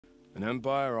An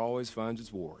empire always finds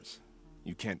its wars.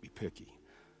 You can't be picky.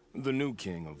 The new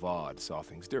king of Vod saw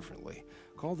things differently,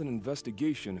 called an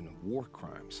investigation into war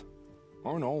crimes.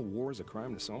 Aren't all wars a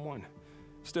crime to someone?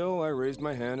 Still, I raised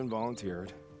my hand and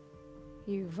volunteered.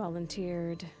 You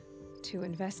volunteered to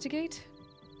investigate?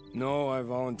 No, I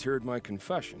volunteered my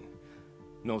confession.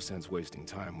 No sense wasting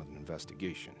time with an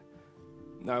investigation.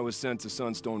 I was sent to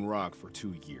Sunstone Rock for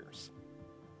 2 years.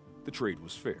 The trade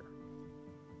was fair.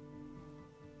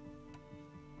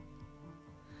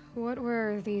 What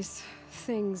were these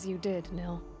things you did,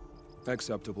 Nil?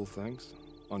 Acceptable things,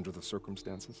 under the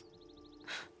circumstances.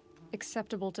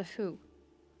 Acceptable to who?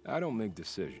 I don't make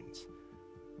decisions.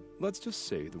 Let's just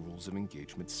say the rules of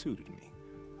engagement suited me.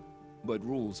 But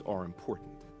rules are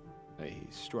important. A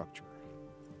structure.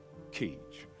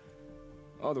 Cage.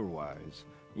 Otherwise,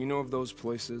 you know of those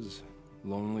places,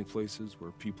 lonely places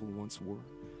where people once were?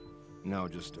 Now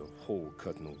just a hole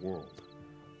cut in the world.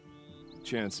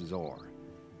 Chances are,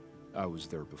 I was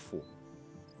there before.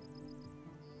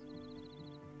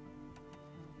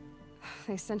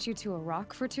 They sent you to a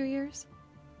rock for 2 years?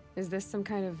 Is this some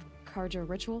kind of Carja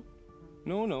ritual?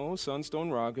 No, Sunstone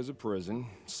Rock is a prison,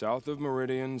 south of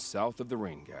Meridian, south of the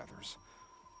Rain Gathers.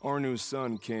 Our new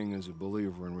Sun King is a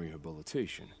believer in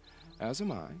rehabilitation, as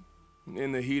am I.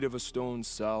 In the heat of a stone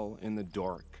cell, in the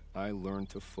dark, I learned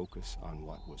to focus on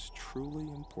what was truly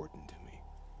important to me.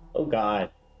 Oh god.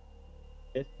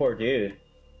 This poor dude.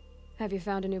 Have you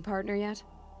found a new partner yet?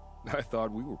 I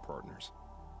thought we were partners.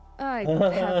 I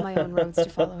have my own roads to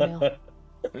follow, Nil.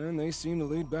 And they seem to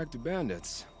lead back to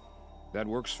bandits. That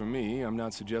works for me. I'm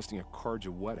not suggesting a Carja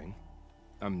wedding.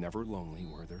 I'm never lonely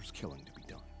where there's killing to be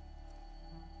done.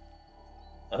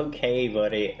 Okay,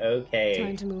 buddy. Okay.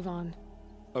 Time to move on.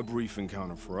 A brief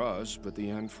encounter for us, but the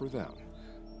end for them.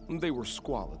 They were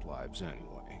squalid lives anyway.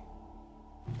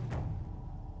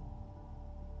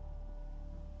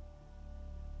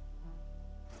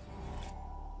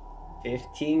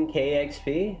 15k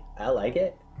XP? I like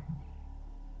it.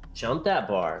 Jump that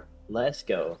bar. Let's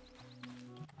go.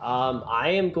 I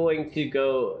am going to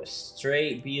go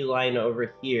straight beeline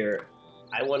over here.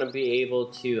 I want to be able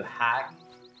to hack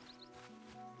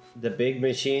the big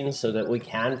machines so that we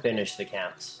can finish the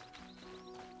camps.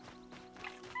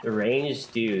 The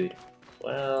ranged dude.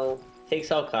 Well,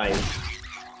 takes all kinds.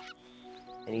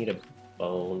 I need a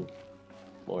bone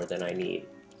more than I need.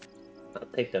 I'll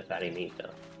take the fatty meat though.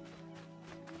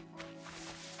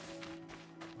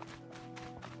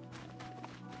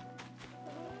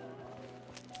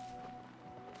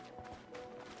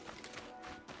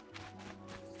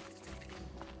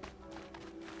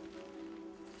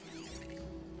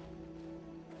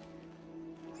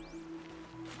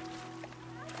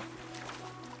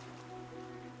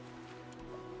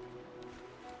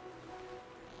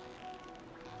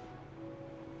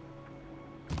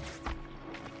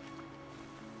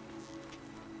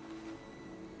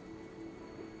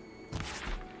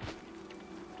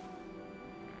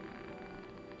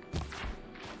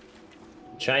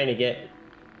 Trying to get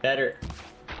better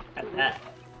at that.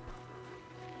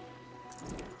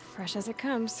 Fresh as it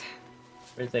comes.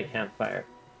 Where's that campfire?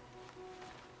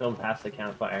 Going past the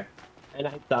campfire. And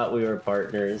I thought we were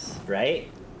partners, right?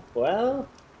 Well,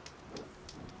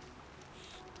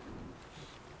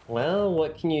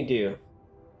 what can you do?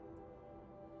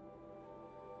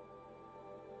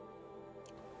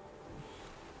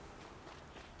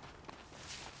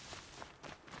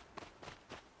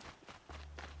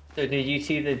 So did you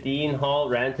see the Dean Hall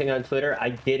ranting on Twitter? I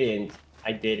didn't.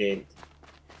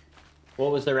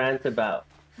 What was the rant about,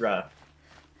 bruh?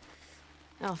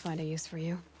 I'll find a use for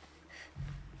you.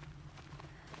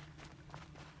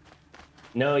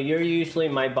 No, you're usually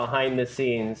my behind the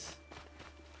scenes.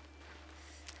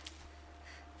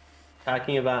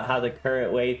 Talking about how the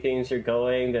current way things are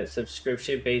going, that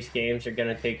subscription-based games are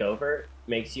gonna take over,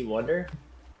 makes you wonder.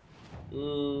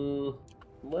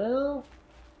 Well...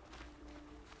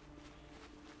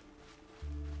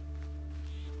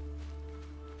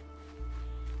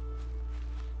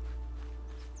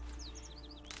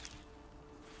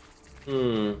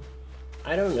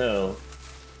 I don't know.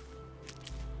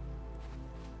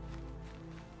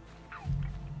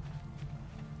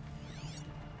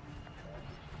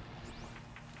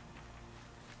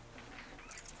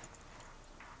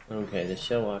 Okay, the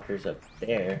Shellwalker's up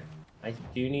there. I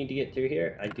do need to get through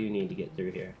here. I do need to get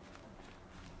through here.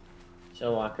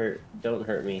 Shellwalker, don't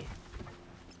hurt me.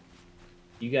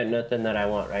 You got nothing that I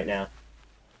want right now.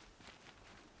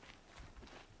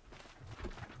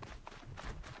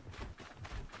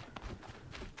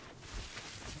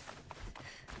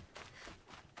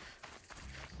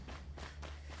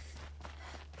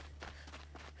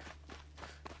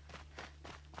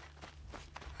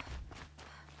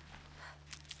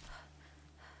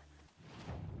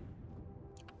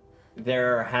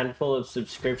 there are a handful of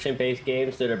subscription-based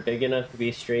games that are big enough to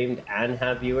be streamed and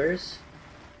have viewers.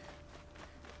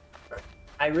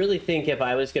 I really think if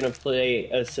I was going to play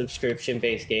a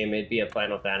subscription-based game, it'd be a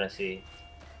Final Fantasy.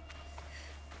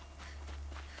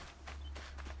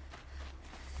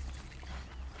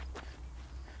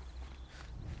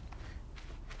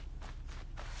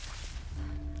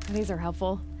 These are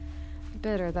helpful.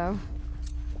 Bitter, though.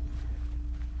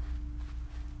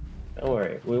 Don't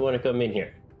worry, we want to come in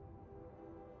here.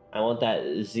 I want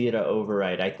that Zeta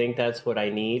override. I think that's what I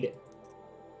need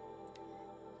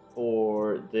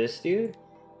for this dude.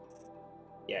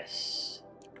 Yes.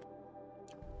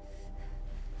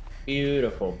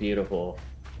 Beautiful, beautiful.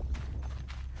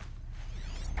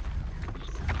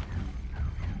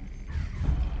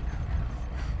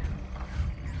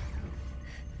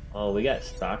 Oh, we got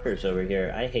stalkers over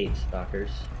here. I hate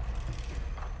stalkers.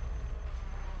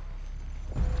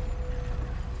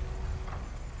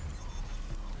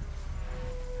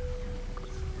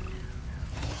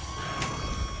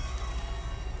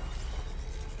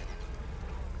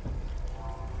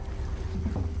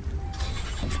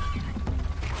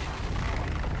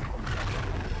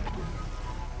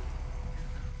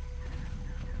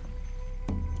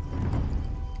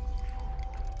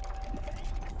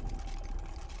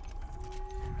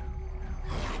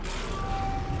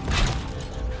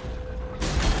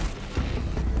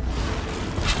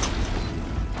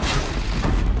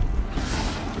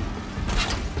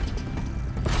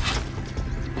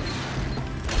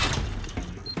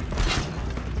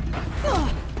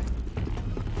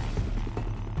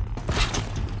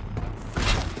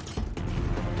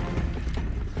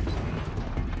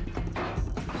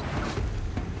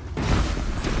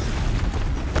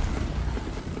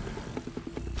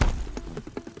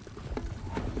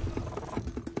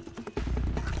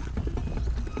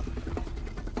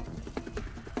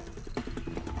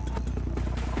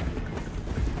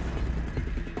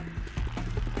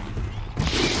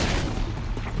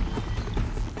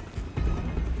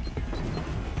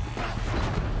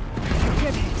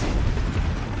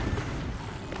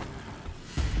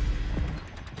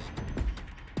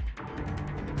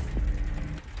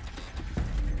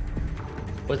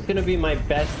 What's gonna be my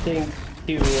best thing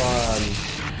to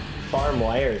farm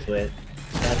wires with?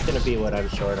 That's gonna be what I'm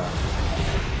short on.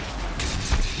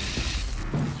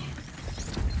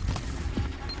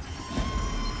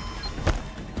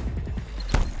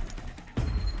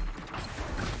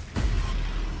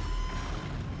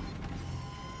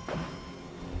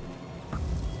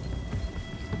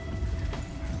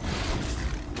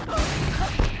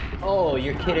 Oh,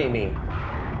 you're kidding me.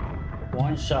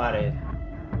 One-shotted.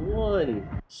 One.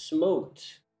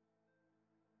 Smoked.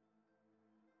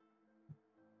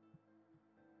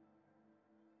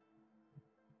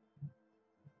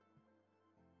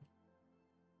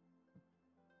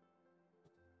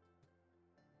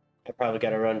 I probably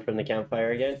gotta run from the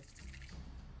campfire again.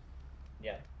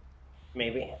 Yeah.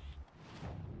 Maybe.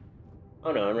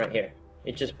 Oh no, I'm right here.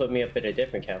 It just put me up at a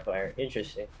different campfire.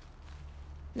 Interesting.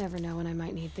 Never know when I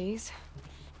might need these.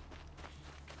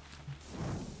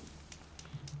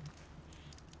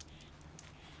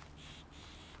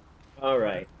 All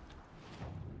right.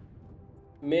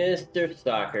 Mr.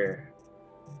 Stalker.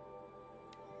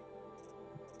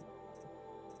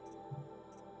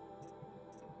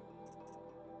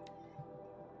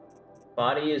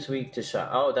 Body is weak to shock.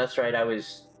 Oh, that's right. I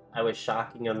was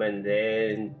shocking him and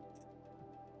then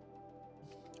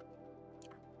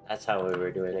that's how we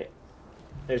were doing it.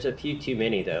 There's a few too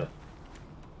many though.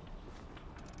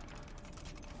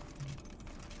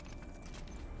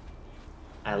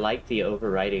 I like the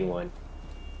overriding one.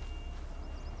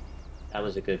 That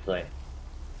was a good play.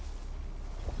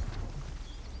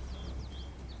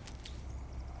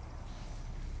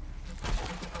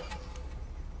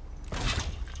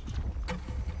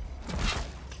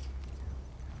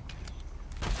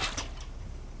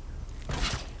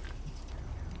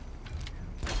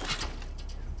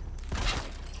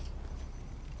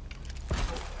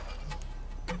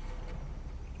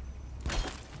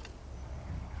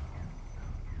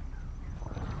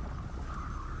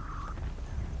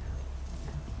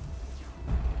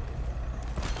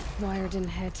 Wire didn't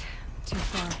hit. Too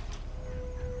far.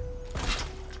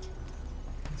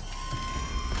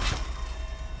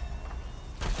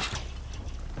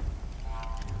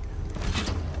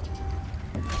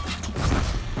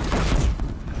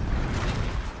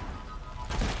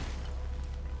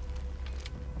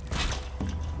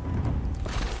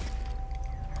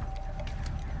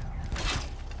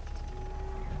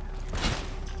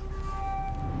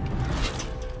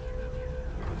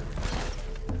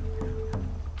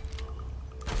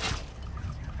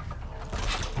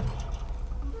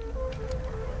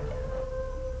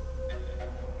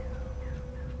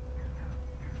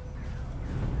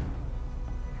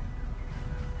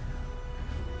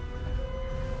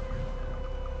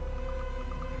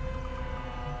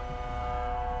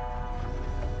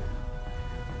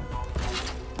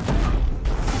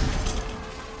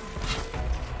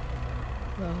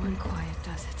 quiet,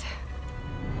 does it?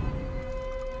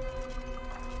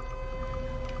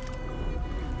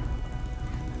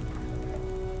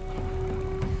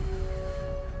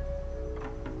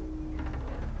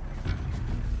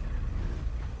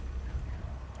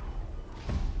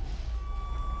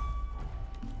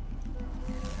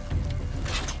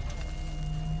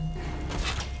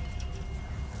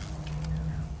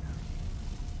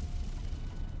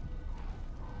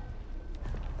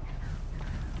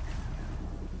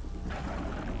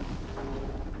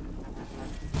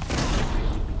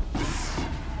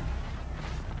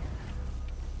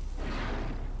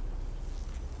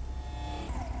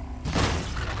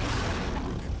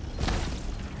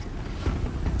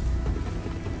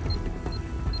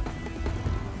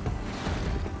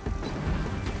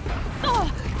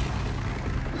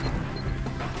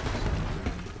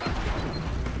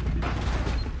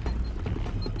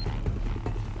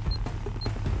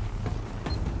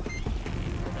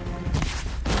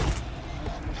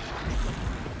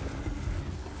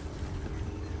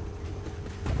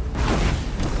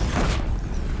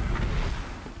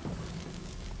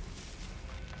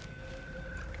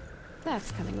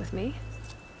 That's coming with me.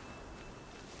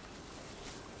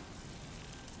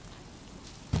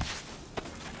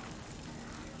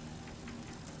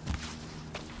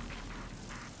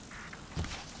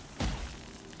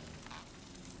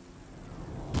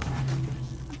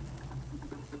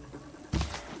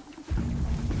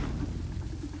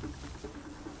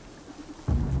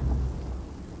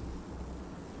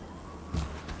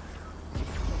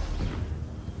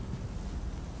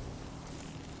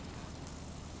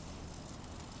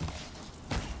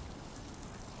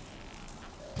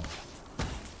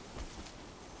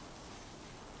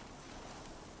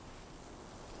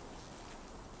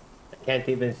 Can't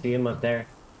even see him up there.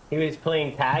 He was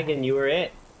playing tag and you were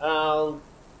it. I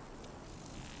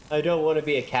don't want to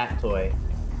be a cat toy.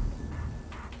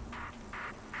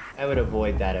 I would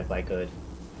avoid that if I could.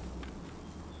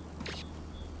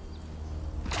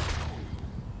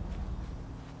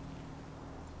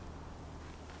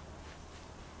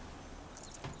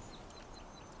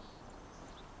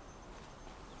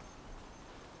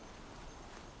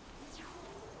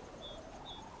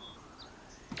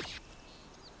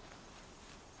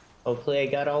 Hopefully I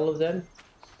got all of them.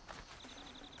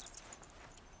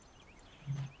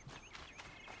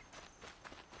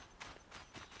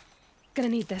 Gonna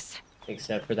need this.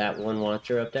 Except for that one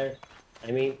watcher up there.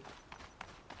 I mean...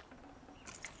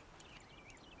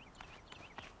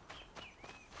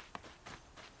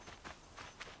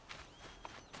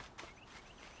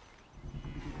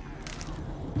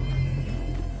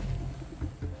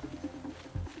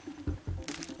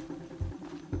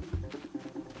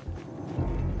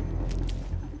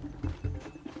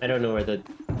 I don't know where the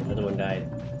other one died.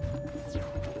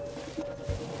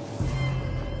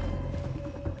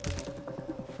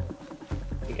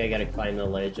 I think I gotta climb the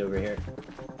ledge over here.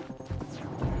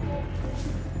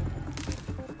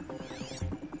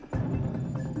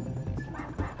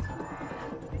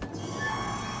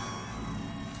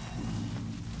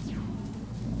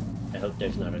 I hope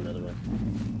there's not another one.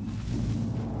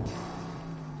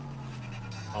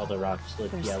 All the rocks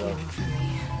look They're yellow. scanning for me.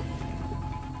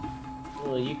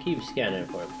 Well, you keep scanning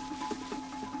for him.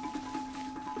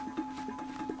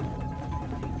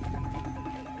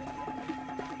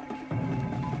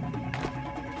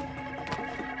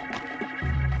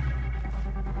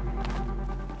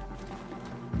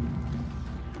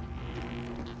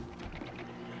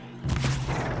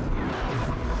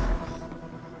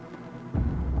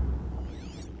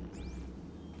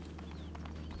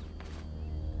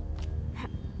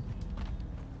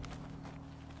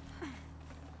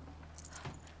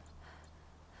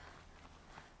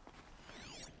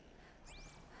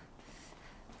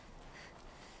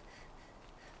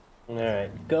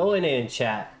 Alright, going in,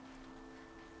 chat.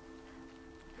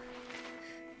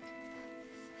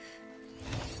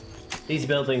 These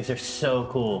buildings are so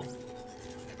cool.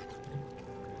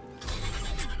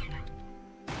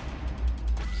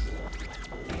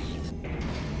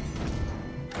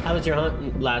 How was your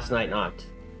hunt last night, Noct?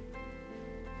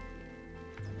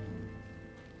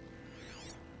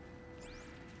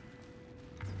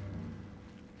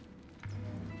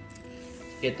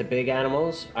 Get the big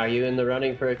animals. Are you in the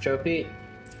running for a trophy?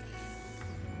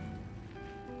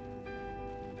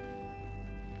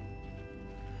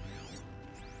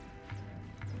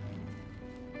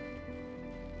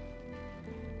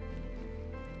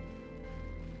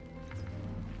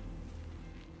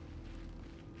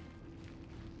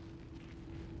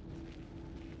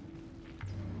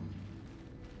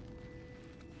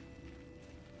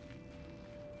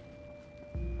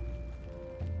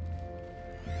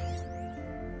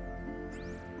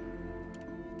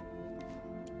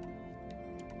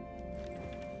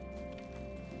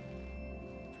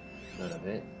 none of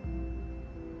it.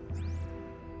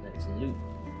 Let's loot.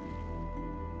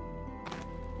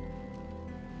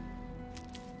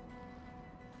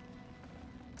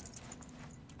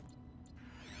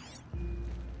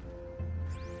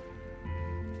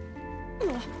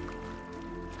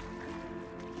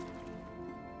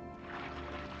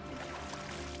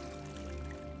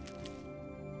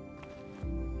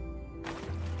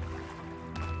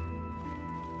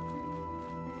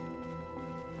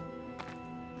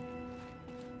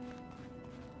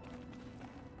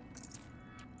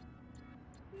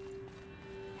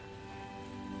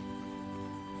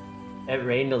 It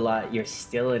rained a lot. You're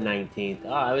still in 19th.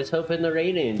 Oh, I was hoping the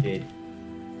rain ended.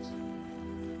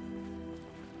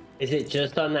 Is it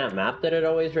just on that map that it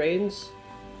always rains?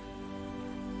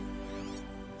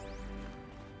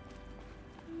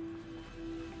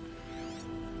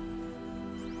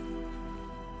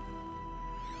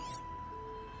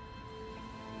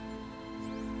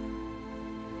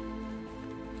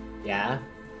 Yeah.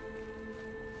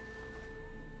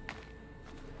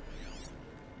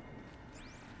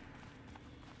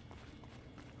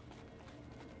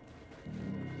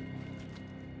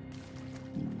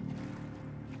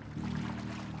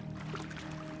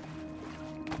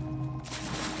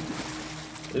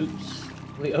 Oops,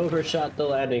 we overshot the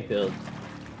landing field.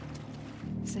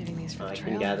 Saving these for the I trail.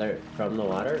 can gather from the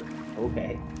water?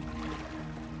 Okay.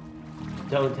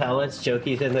 Don't tell us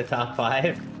Jokey's in the top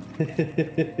 5.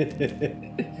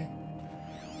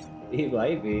 He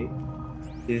might be.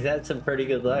 He's had some pretty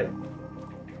good luck.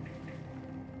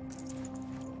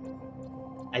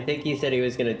 I think he said he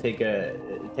was gonna take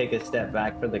a step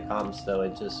back from the comps though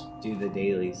and just do the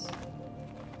dailies.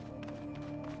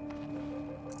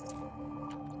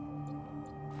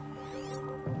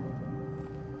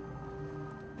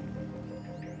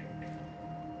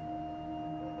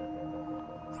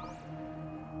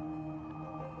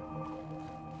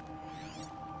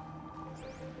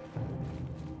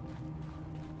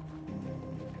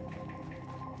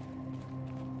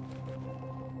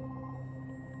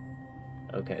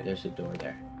 Okay, there's a door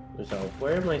there. So,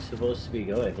 where am I supposed to be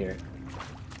going here?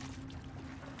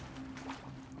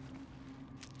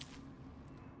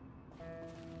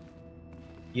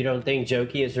 You don't think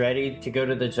Jokey is ready to go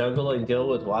to the jungle and deal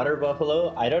with water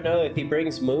buffalo? I don't know if he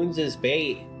brings moons as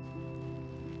bait.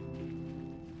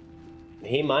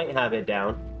 He might have it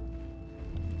down.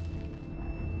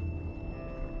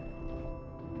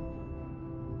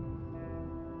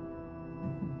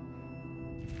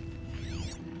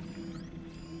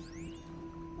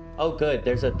 Oh good,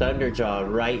 there's a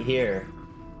Thunderjaw right here.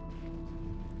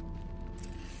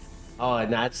 Oh,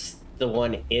 and that's the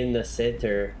one in the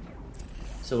center.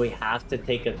 So we have to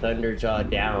take a Thunderjaw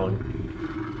down.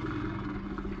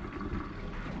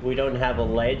 We don't have a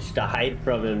ledge to hide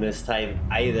from him this time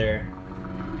either.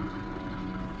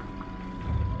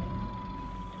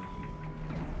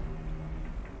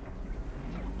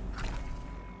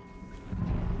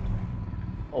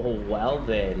 Oh, well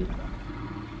then.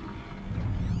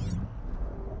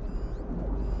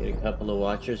 Get a couple of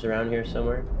watchers around here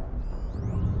somewhere.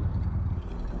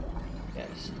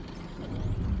 Yes.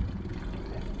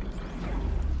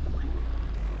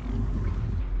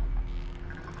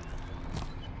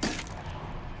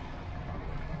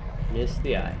 Missed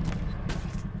the eye.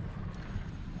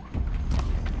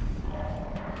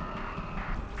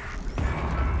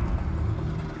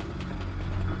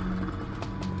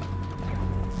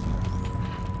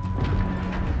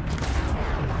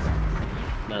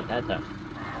 Not that tough.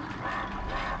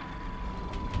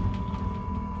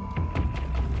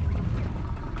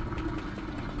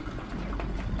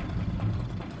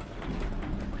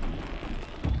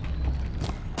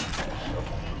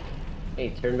 Hey,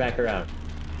 turn back around.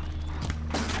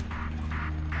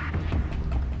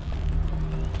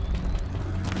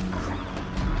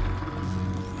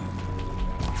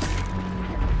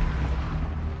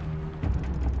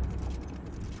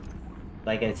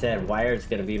 Like I said, wire's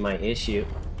gonna be my issue.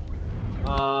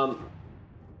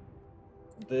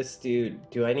 This dude,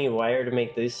 do I need wire to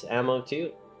make this ammo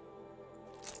too?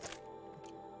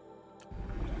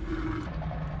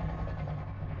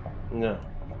 No.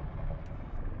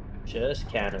 Just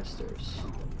canisters.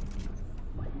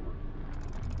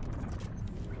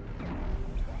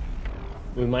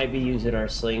 We might be using our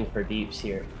sling for deeps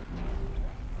here.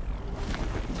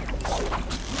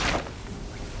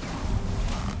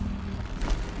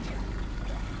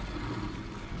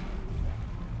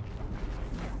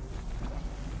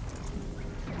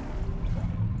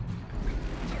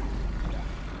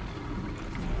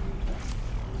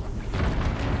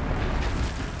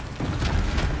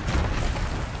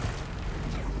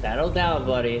 Settle down,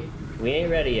 buddy. We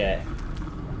ain't ready yet.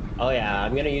 Oh yeah,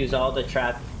 I'm gonna use all the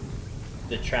traps,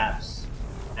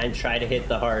 and try to hit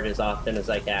the heart as often as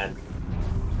I can.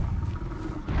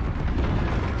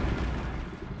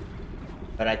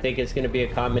 But I think it's gonna be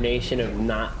a combination of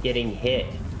not getting hit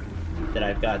that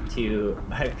I've got to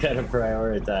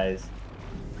prioritize.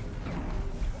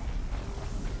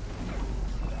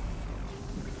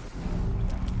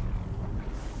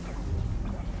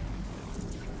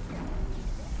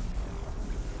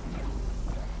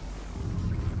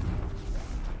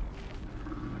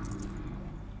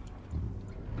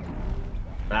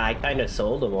 I kind of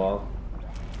sold them all.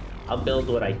 I'll build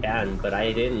what I can, but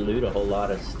I didn't loot a whole lot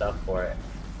of stuff for it.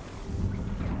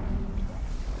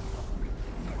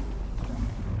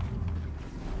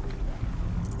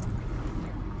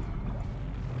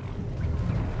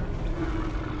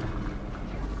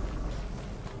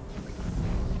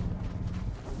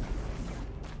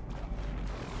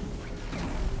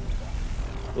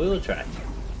 We will try.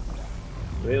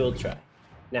 We will try.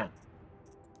 Now,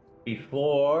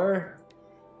 before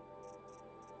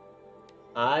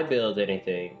I build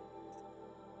anything,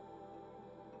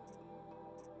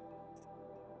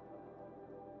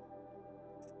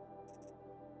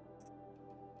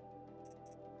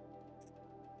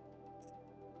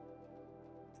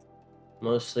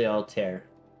 mostly I'll tear.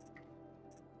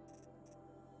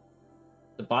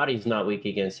 The body's not weak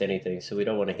against anything, so we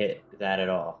don't want to hit that at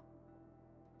all.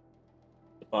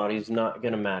 The body's not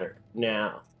gonna matter.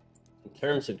 Now, in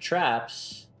terms of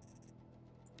traps,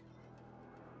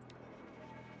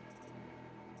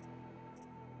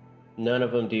 none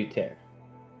of them do tear.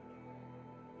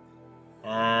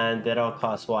 And that all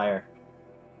costs wire.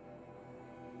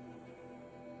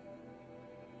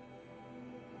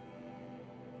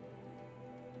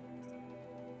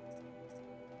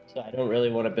 So I don't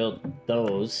really want to build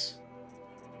those.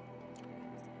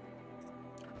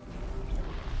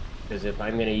 Because if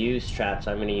I'm going to use traps,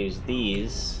 I'm going to use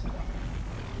these.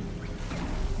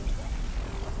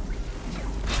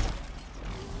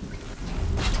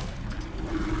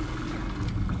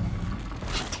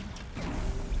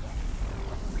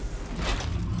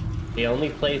 The only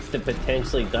place to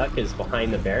potentially duck is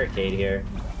behind the barricade here,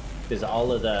 because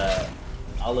all of the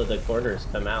corners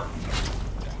come out.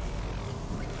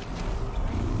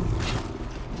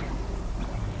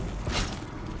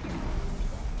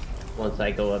 Once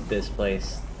I go up this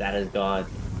place, that is gone.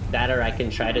 That, or I can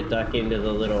try to duck into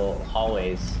the little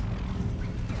hallways,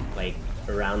 like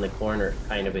around the corner,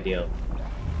 kind of a deal.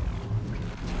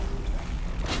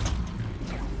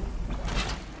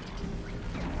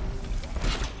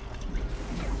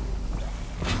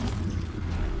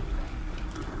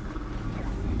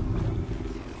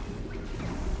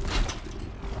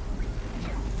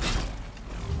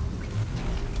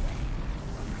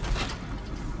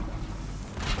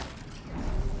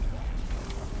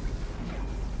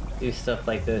 Do stuff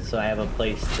like this so I have a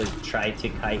place to try to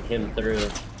kite him through.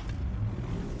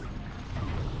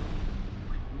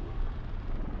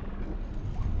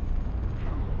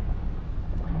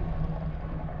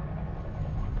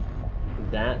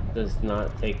 That does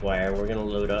not take wire. We're gonna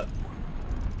load up.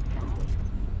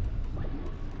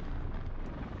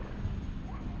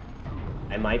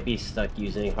 I might be stuck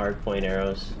using hardpoint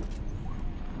arrows.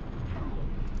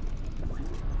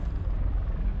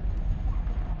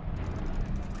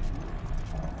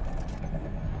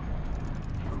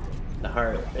 The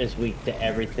heart is weak to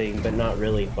everything, but not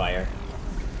really fire.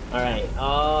 Alright,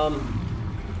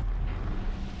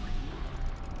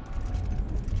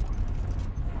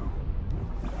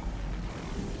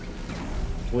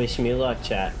 wish me luck,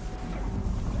 chat.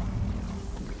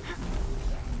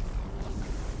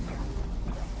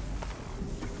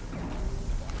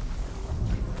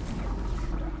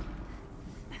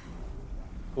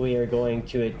 We are going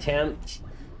to attempt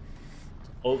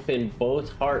open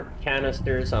both heart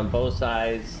canisters on both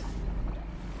sides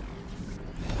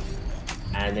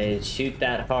and then shoot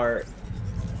that heart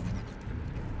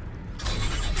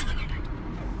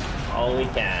all we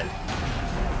can.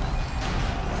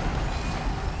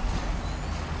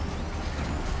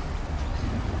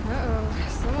 Uh-oh,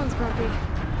 someone's grumpy.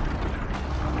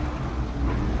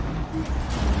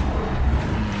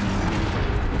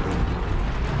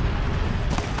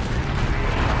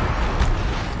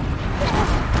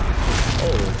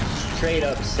 Straight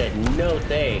up said no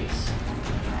thanks.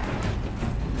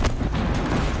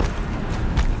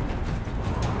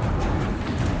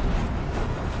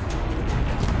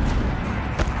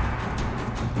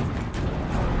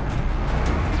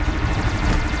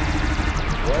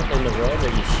 What in the world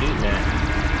are you shooting at?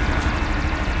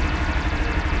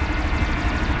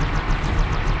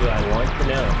 Do I want to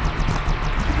know?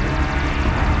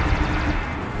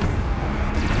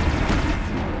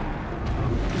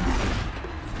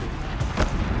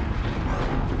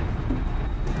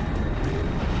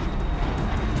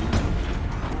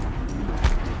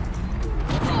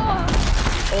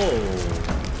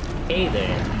 Okay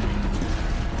then.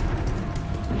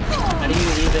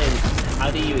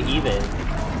 How do you even?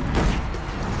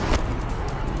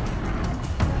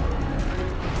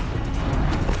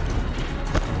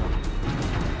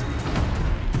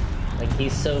 Like,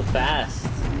 he's so fast.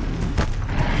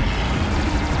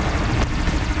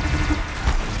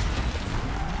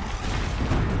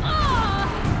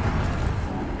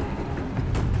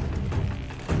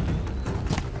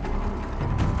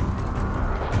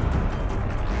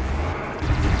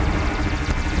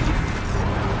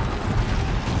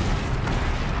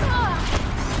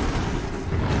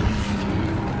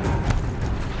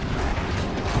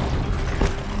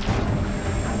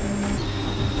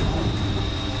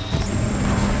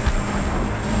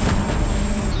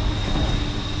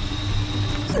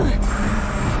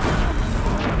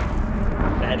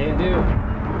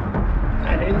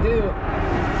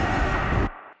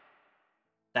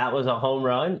 That was a home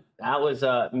run. That was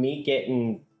me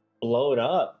getting blowed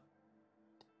up.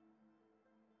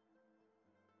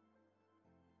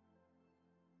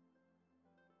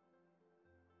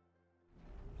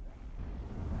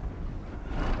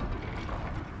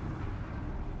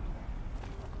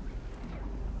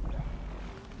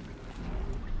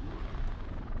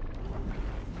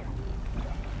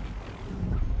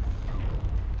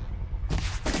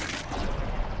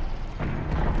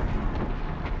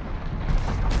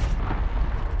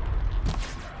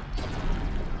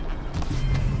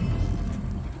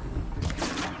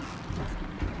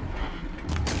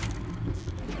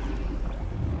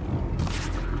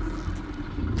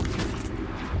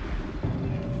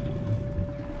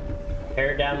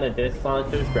 Tear down the disc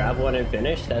launchers, grab one and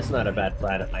finish. That's not a bad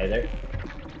plan either.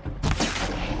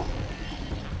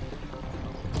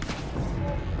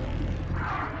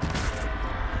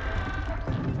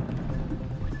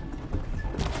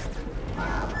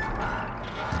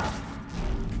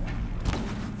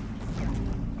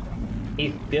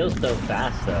 He feels so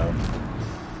fast though.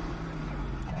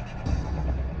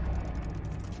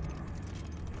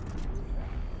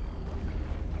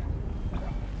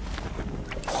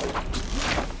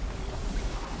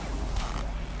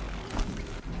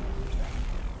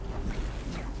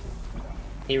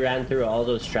 He ran through all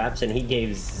those traps and he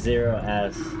gave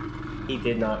 0S. He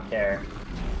did not care.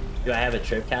 Do I have a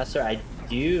tripcaster? I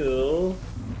do.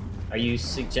 Are you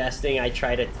suggesting I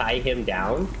try to tie him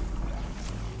down?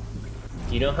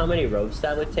 Do you know how many ropes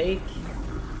that would take?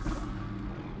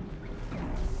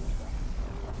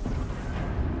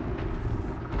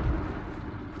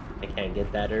 I can't get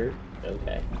that herb?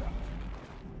 Okay.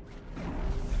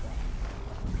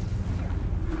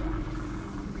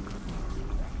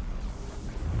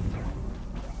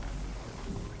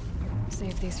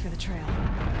 Save these for the trail.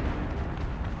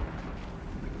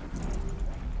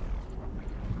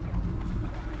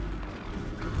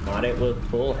 Mod it with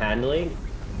full handling?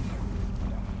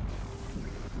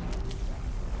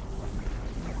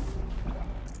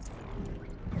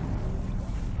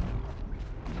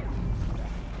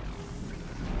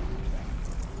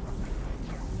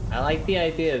 I like the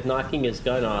idea of knocking his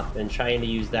gun off and trying to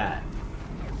use that.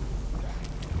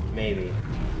 Maybe.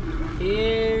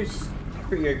 Here's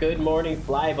for your good morning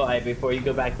flyby before you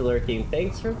go back to lurking.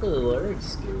 Thanks for the lurk,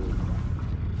 Scoot.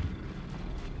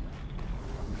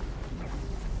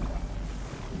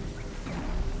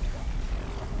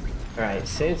 Alright,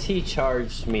 since he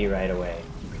charged me right away.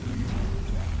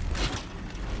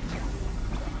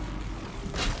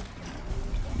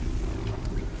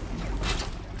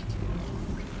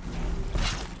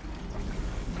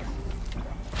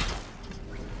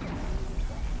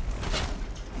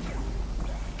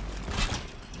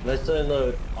 Let's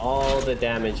unload all the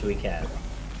damage we can.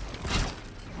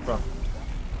 Bro.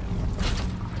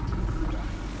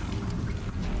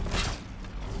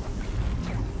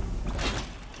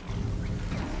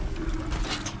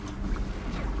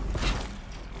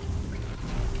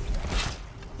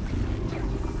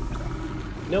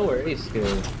 No worries,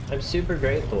 Scoot. I'm super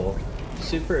grateful.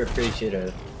 Super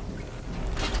appreciative.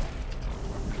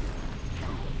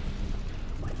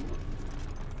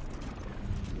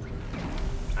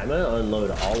 I'm gonna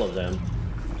unload all of them.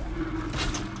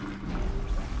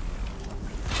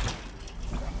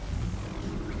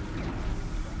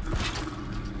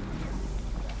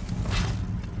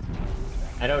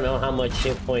 I don't know how much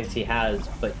hit points he has,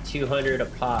 but 200 a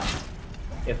pop.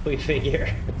 If we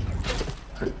figure.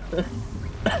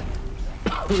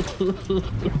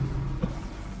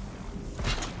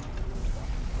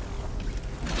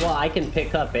 Well, I can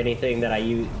pick up anything that I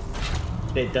use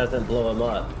that doesn't blow him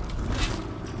up.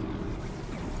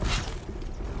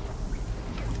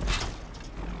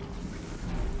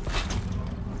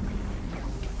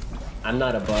 I'm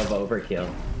not above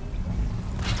overkill.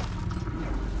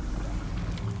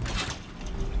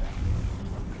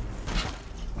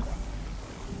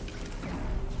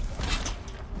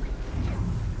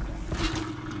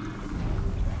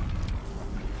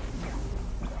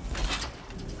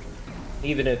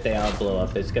 Even if they all blow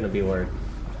up, it's gonna be worth.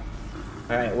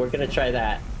 Alright, we're gonna try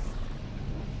that.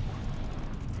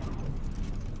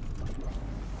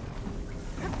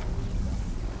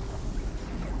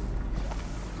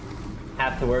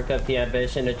 Have to work up the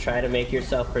ambition to try to make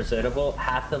yourself presentable.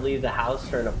 Have to leave the house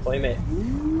for an appointment.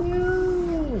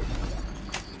 No.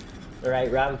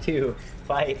 Alright, round 2.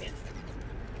 Fight.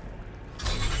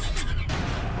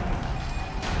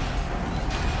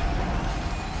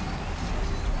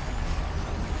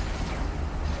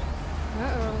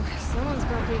 Uh-oh, someone's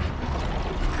grumpy.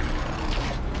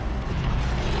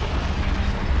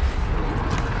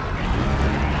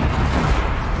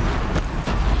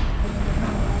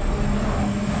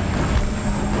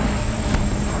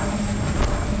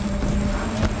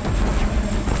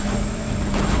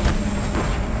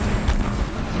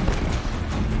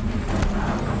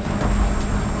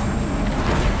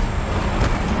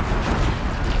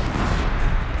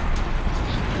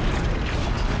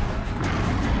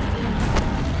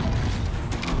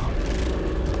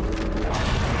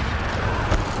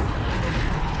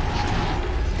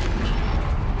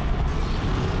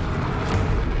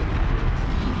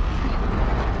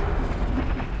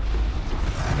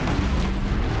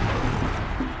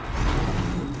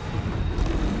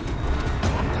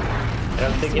 I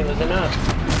don't think it was enough.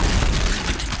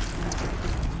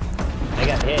 I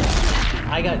got hit.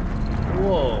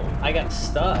 Whoa, I got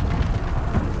stuck.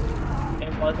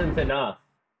 It wasn't enough.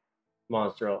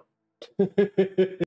 Monstro.